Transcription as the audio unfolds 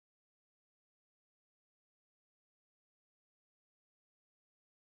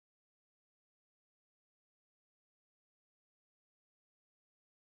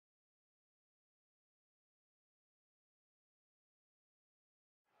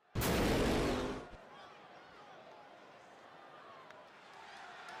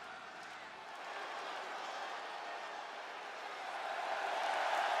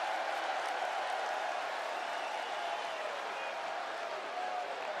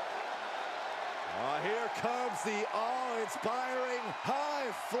Here comes the awe-inspiring,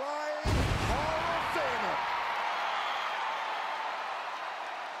 high-flying Hall of Famer.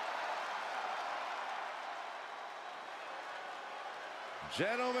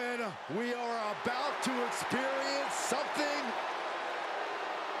 Gentlemen, we are about to experience something.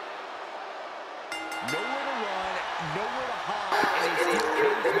 Nowhere to run, nowhere to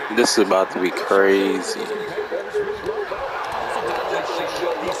hide. This is about to be crazy.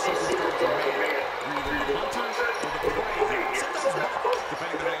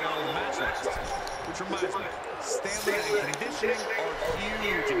 Which reminds me, stamina and conditioning are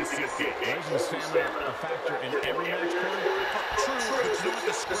huge in the steel cage. Isn't stamina a factor in every match, Cody? True, but you don't have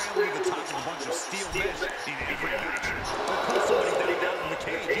to scramble to the top of a bunch of steel mesh in every match. Or pull somebody down in the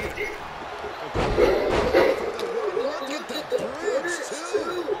cage either. Look at the bridge,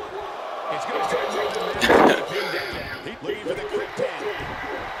 too. It's going to take more than that to keep him down. Looking for the quick pin.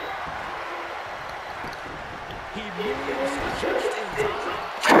 He moves just in time.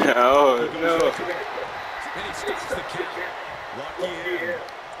 Oh, no. And he stops the count. Lucky in.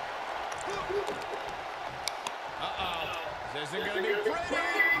 Uh-oh. This isn't going to be pretty.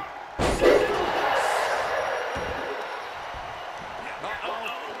 Uh-oh.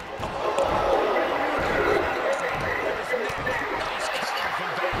 Nice counter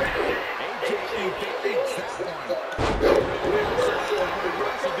from Batman. AJ evades that one.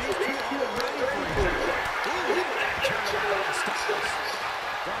 So these two are ready for each other. Ooh, that counter stops.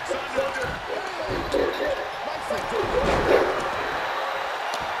 Rocks under.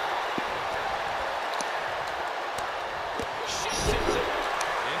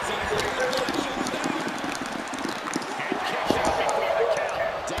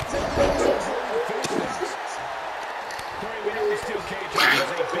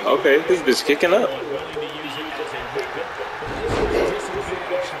 Okay, this bitch kicking up. Well,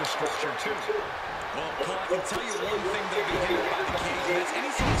 I can tell you one thing that'll be hindered by the cage, and that's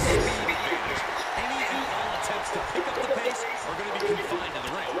any sort of speed advantage. Any and all attempts to pick up the pace are going to be confined to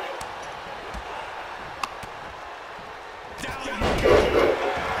the ring.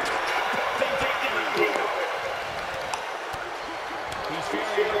 He's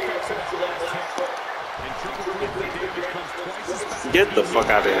feeling the effects of that last hit. And triple threat, the damage comes twice as fast. Get the fuck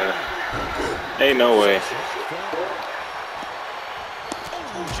out of here. Ain't no way.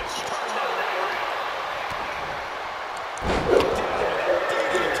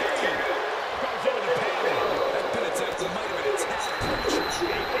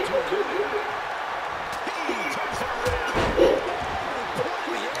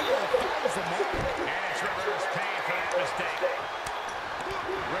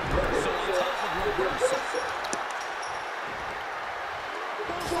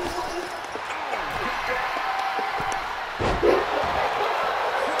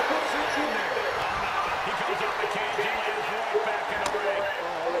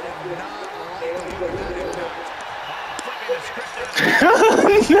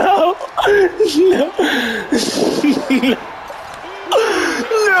 No. No.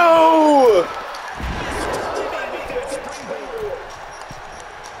 No.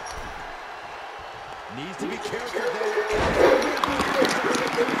 Needs to be careful though.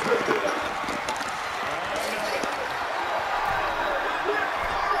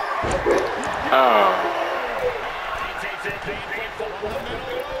 Oh.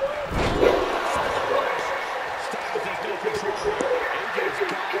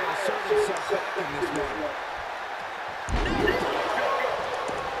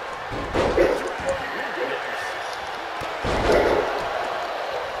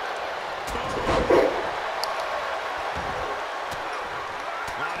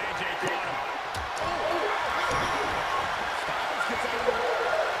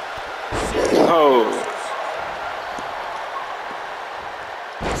 Oh.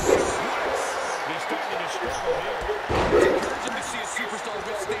 He's starting to struggle here. It's encouraging to see a superstar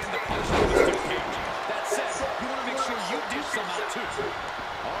withstand the punishment of the steel cage. That said, you want to make sure you dish some out too.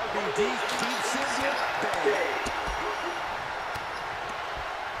 RBD keeps it at bay.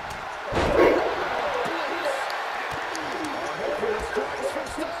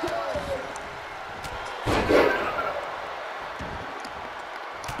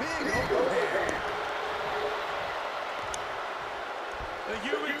 Big overhead. The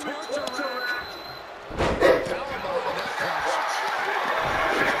human torture rack. Powerbomb that punch.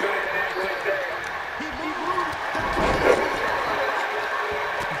 He moved.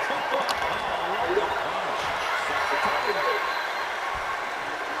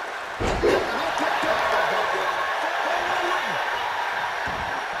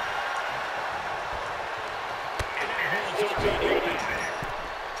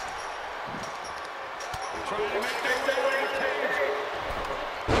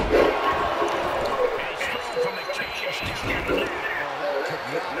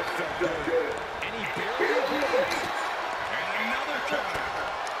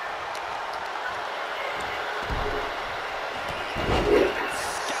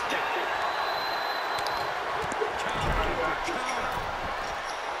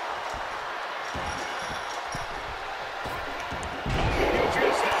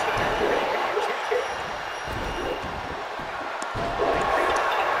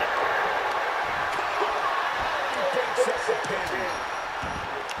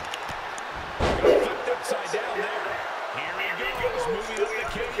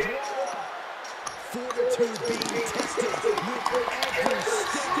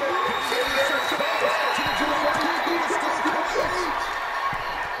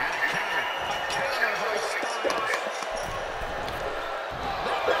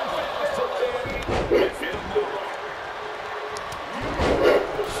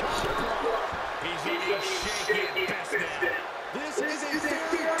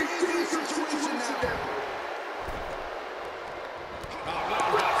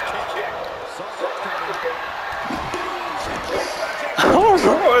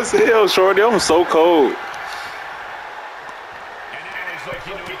 Oh, as hell, Shorty. I'm so cold.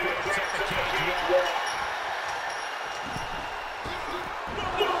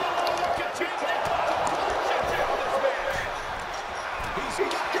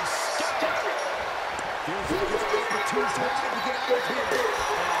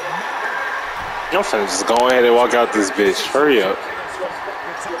 I'm finna just go ahead and walk out this bitch. Hurry up.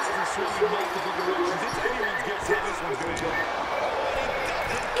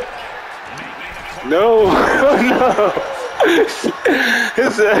 No, no.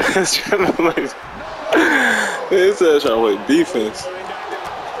 His ass trying to play. His ass trying to play defense.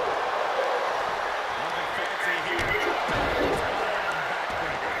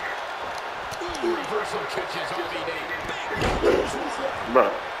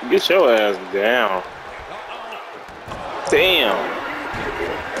 Bro, get your ass down. Damn.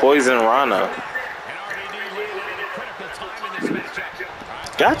 Poison Rana.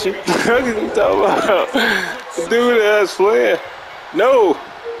 Got you. What are you talking about? Dude ass flare. No.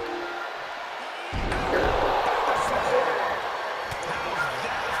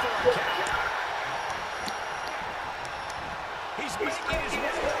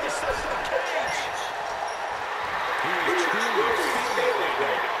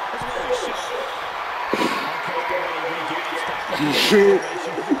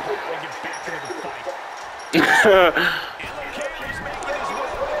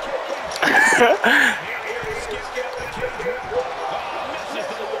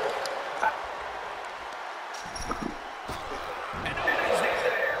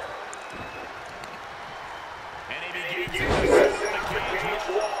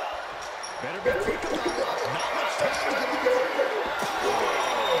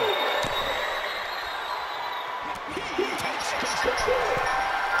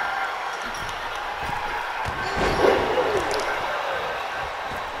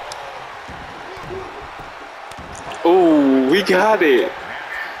 Ooh, we got it.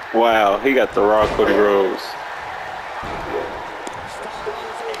 Wow, he got the raw Cody Rhodes.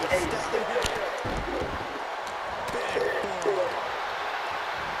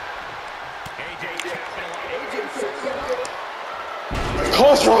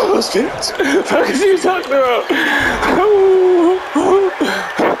 Cross Rhodes, bitch. What are you talking about?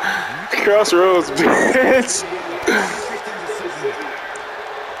 Cross Rhodes, bitch.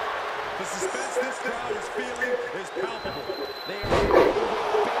 The suspense this crowd is feeling is palpable. They are for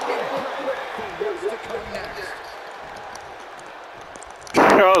what's to come next.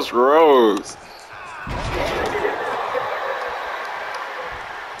 Cross Rhodes.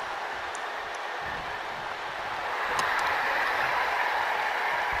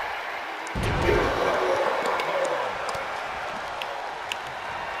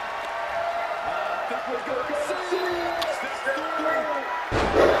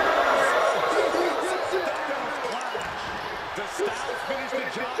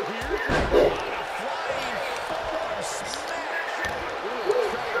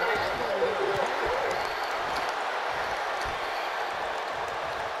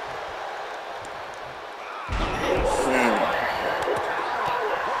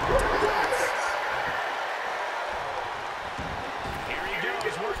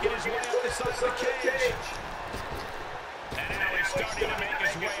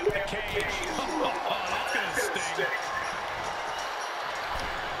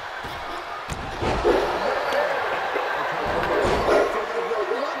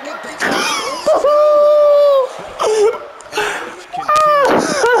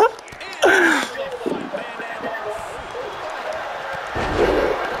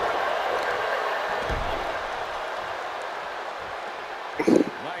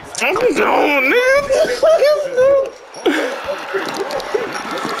 I'm going, nigga.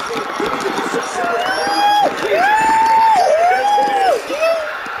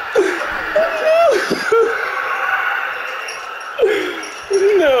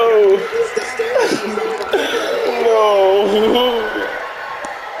 No. No.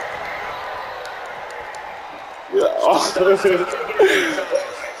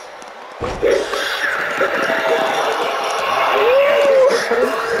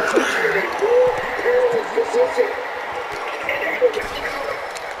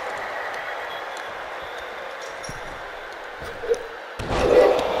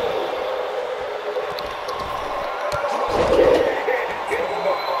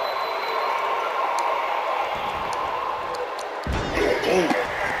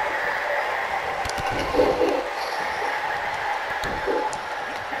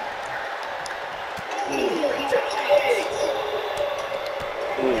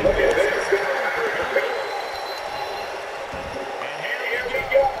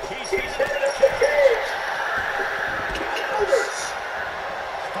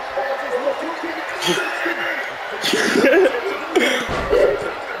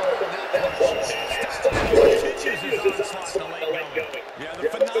 Yeah, the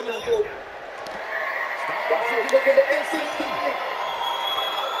phenomenal.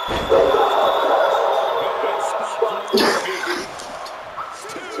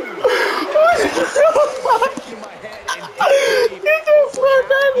 Shaking my head in disbelief over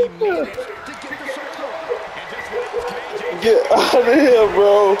how he managed to get the shoulder up. And just watch KJ. Get out of here,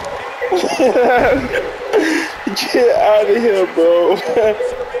 bro. Get out of here, bro.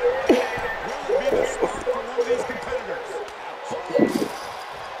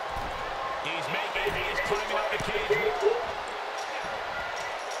 He's making, he is climbing up the cage.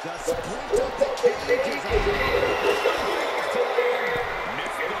 The sprint up the cage is on.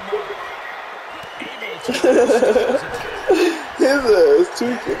 Missed the mark. Able to His ass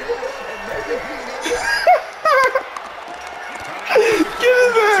tweaking. Get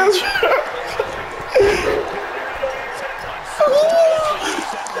his ass.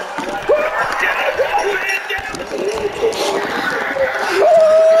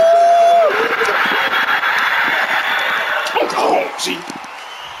 Oh, gee.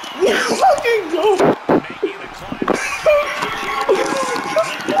 Fucking go.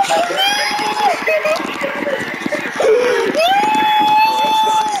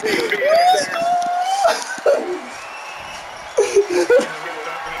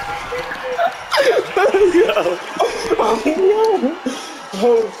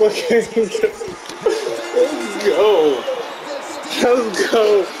 Oh, fucking let's go. Let's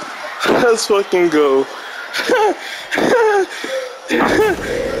go. Let's fucking go.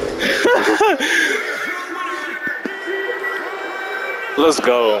 Let's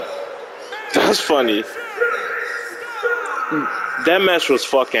go. That's funny. That match was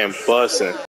fucking bussin'.